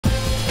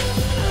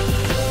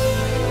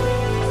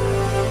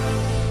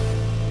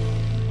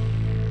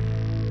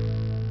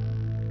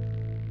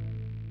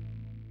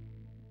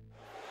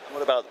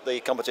the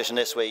competition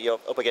this week. You're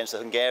up against the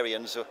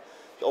Hungarians, who are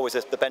always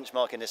the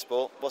benchmark in this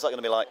sport. What's that going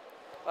to be like?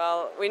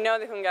 Well, we know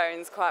the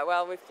Hungarians quite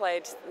well. We've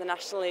played the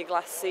National League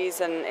last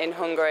season in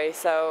Hungary,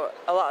 so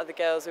a lot of the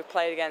girls we've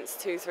played against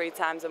 2-3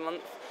 times a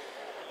month.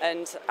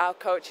 And our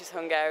coach is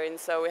Hungarian,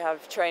 so we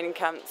have training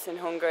camps in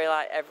Hungary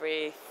like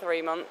every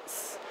 3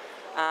 months.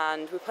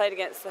 And we played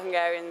against the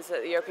Hungarians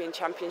at the European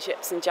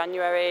Championships in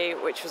January,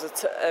 which was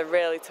a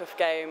really tough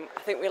game.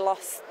 I think we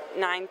lost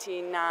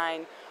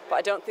 19-9, but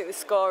I don't think the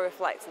score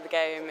reflected the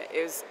game.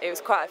 It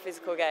was quite a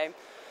physical game,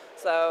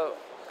 so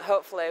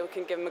hopefully we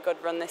can give them a good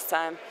run this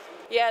time.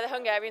 Yeah, the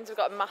Hungarians have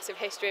got a massive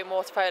history in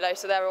water polo,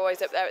 so they're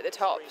always up there at the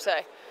top. So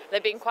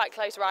they've been quite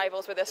close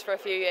rivals with us for a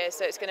few years,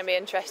 so it's going to be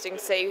interesting to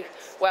see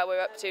where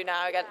we're up to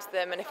now against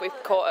them, and if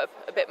we've caught up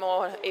a bit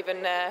more,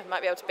 even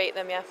might be able to beat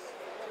them, yeah.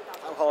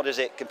 How hard is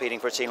it competing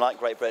for a team like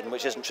Great Britain,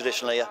 which isn't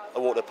traditionally a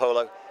water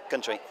polo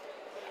country?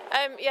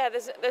 Yeah,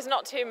 there's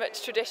not too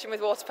much tradition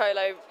with water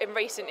polo in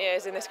recent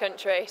years in this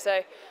country,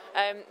 so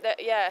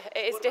yeah,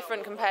 it is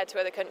different compared to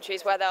other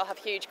countries where they'll have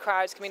huge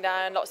crowds coming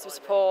down, lots of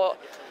support,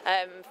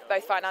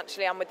 both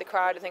financially and with the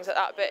crowd and things like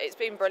that. But it's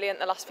been brilliant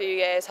the last few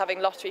years,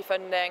 having lottery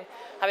funding,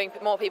 having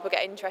more people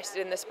get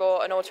interested in the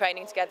sport, and all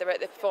training together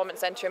at the Performance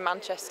Centre in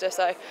Manchester.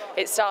 So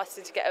it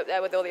started to get up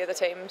there with all the other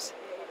teams.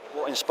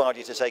 What inspired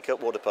you to take up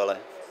water polo?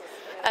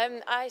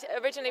 I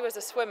originally was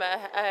a swimmer,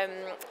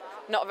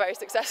 not a very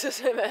successful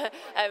swimmer.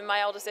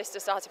 My older sister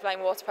started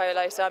playing water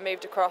polo, so I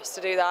moved across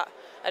to do that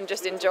and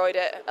just enjoyed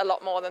it a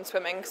lot more than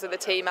swimming because of the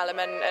team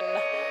element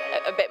and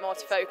a bit more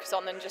to focus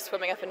on than just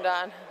swimming up and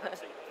down.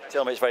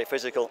 Tell me, it's very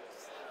physical.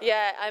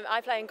 Yeah,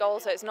 I play in goal,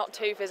 so it's not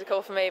too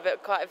physical for me,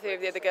 but quite a few of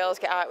the other girls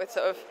get out with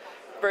sort of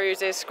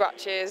bruises,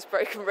 scratches,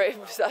 broken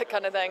ribs, that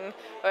kind of thing,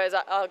 whereas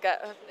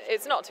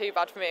it's not too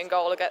bad for me in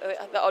goal. I'll get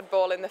the odd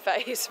ball in the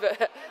face,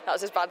 but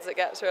that's as bad as it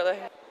gets, really.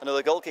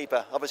 Another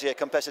goalkeeper, obviously a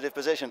competitive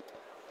position.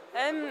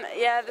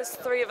 Yeah, there's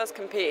 3 of us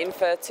competing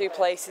for 2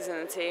 places in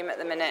the team at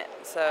the minute,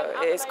 so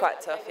it is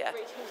quite tough, yeah.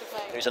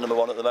 Who's the number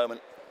 1 at the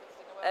moment?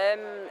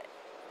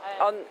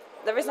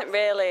 There isn't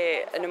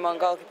really a number 1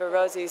 goalkeeper.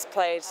 Rosie's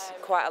played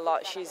quite a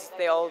lot. She's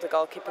the older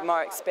goalkeeper,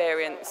 more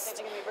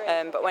experienced.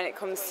 But when it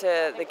comes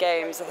to the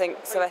games, I think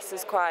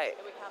Sylvester's quite.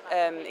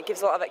 It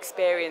gives a lot of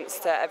experience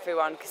to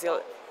everyone because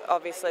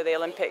obviously the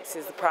Olympics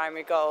is the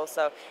primary goal,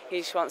 so he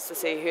just wants to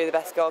see who the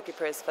best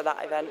goalkeeper is for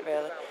that event,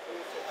 really.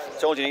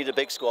 Told you need a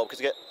big squad because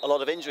you get a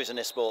lot of injuries in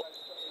this sport.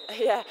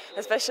 Yeah,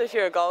 especially if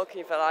you're a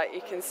goalkeeper. Like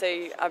you can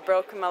see, I've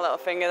broken my little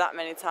finger that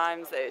many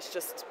times that it's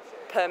just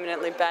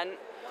permanently bent.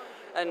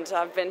 And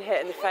I've been hit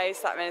in the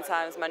face that many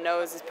times. My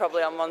nose is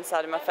probably on one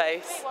side of my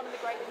face.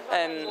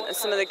 And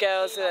some of the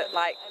girls,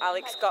 like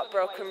Alex got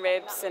broken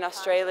ribs in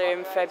Australia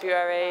in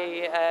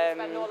February.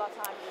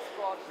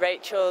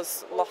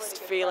 Rachel's lost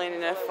feeling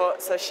in her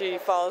foot, so she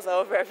falls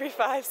over every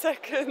 5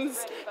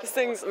 seconds. Just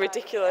things,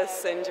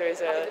 ridiculous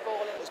injuries, really.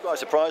 It's quite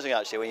surprising,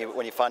 actually,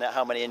 when you find out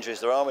how many injuries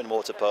there are in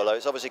water polo.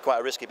 It's obviously quite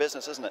a risky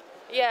business, isn't it?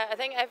 Yeah, I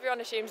think everyone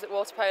assumes that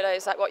water polo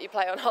is like what you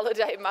play on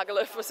holiday in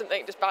Magaluf or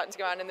something, just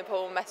bouncing around in the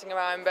pool, messing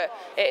around. But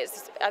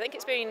I think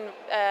it's been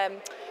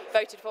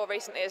voted for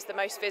recently as the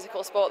most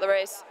physical sport there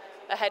is,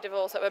 ahead of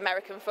all sort of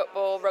American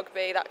football,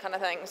 rugby, that kind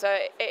of thing. So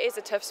it is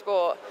a tough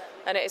sport,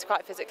 and it is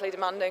quite physically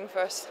demanding for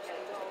us.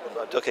 What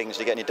about duckings?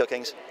 Do you get any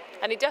duckings?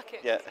 Any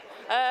duckings? Yeah.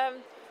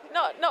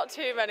 Not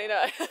too many,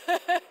 no.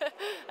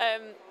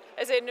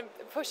 As in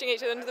pushing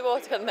each other under the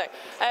water kind of thing.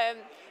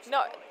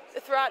 Not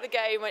throughout the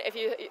game.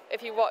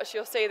 If you watch,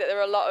 you'll see that there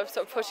are a lot of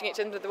sort of pushing each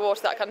other under the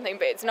water, that kind of thing.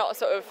 But it's not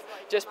sort of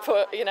just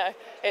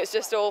it's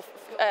just all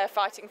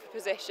fighting for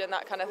position,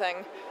 that kind of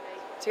thing,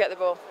 to get the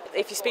ball.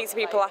 If you speak to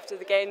people after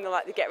the game,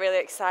 they get really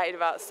excited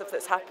about stuff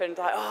that's happened,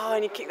 like, oh,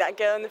 and you kicked that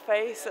girl in the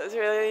face. That was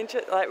really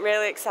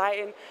really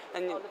exciting.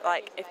 And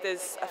like if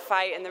there's a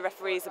fight and the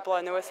referees are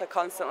blowing the whistle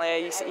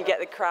constantly, you get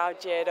the crowd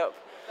jeered up.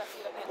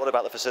 What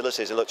about the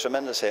facilities? It looks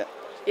tremendous here.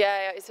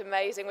 Yeah, it's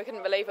amazing. We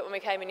couldn't believe it when we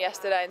came in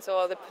yesterday and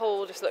saw the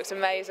pool just looks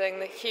amazing,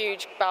 the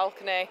huge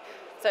balcony.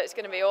 So it's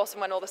going to be awesome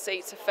when all the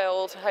seats are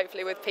filled,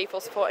 hopefully with people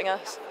supporting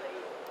us.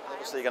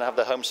 Obviously you're going to have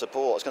the home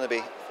support. It's going to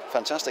be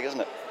fantastic, isn't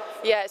it?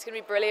 Yeah, it's going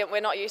to be brilliant.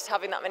 We're not used to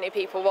having that many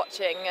people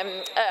watching.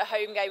 At a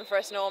home game for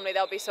us normally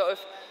there'll be sort of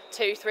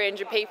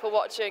 200-300 people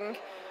watching,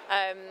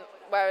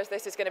 whereas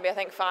this is going to be, I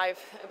think,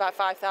 about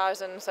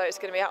 5,000. So it's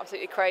going to be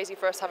absolutely crazy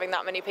for us having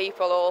that many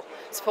people all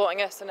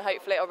supporting us, and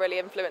hopefully it'll really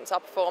influence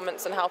our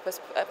performance and help us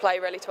play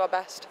really to our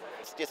best.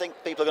 Do you think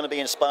people are going to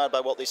be inspired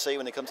by what they see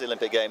when they come to the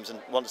Olympic Games and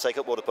want to take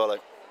up water polo?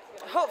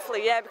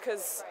 Hopefully, yeah,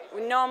 because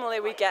normally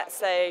we get,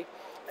 say,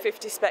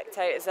 50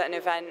 spectators at an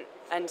event,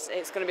 and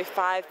it's going to be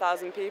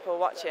 5,000 people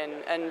watching,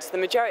 and the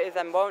majority of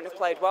them won't have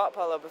played water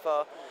polo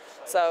before.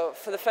 So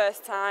for the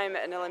first time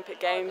at an Olympic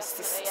Games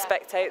to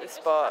spectate the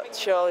sport,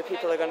 surely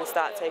people are going to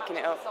start taking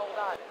it up.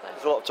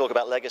 There's a lot of talk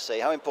about legacy.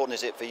 How important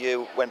is it for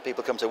you when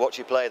people come to watch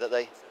you play that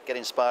they get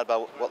inspired by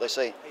what they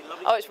see?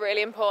 Oh, it's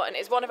really important.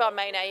 It's one of our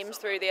main aims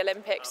through the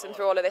Olympics and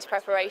through all of this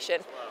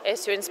preparation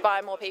is to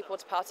inspire more people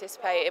to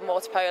participate in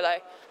water polo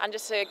and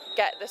just to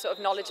get the sort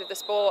of knowledge of the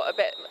sport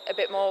a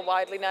bit more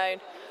widely known.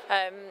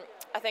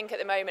 I think at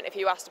the moment, if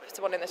you asked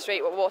someone in the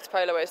street what water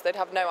polo is, they'd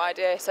have no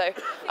idea. So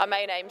our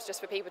main aim is just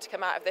for people to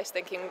come out of this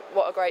thinking,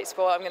 what a great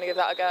sport, I'm going to give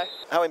that a go.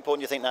 How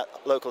important do you think that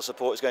local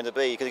support is going to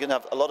be? Because you're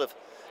going to have a lot of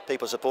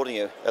people supporting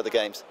you at the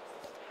games.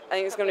 I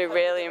think it's going to be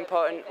really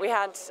important. We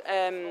had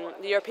the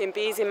European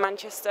Bees in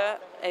Manchester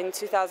in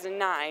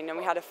 2009 and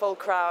we had a full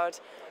crowd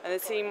and the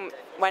team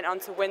went on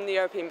to win the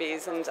European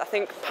Bees, and I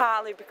think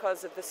partly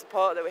because of the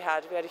support that we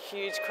had a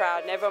huge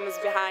crowd and everyone was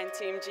behind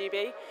Team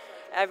GB.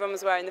 Everyone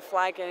was wearing the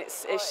flag and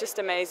it's just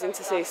amazing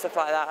to see stuff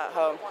like that at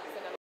home.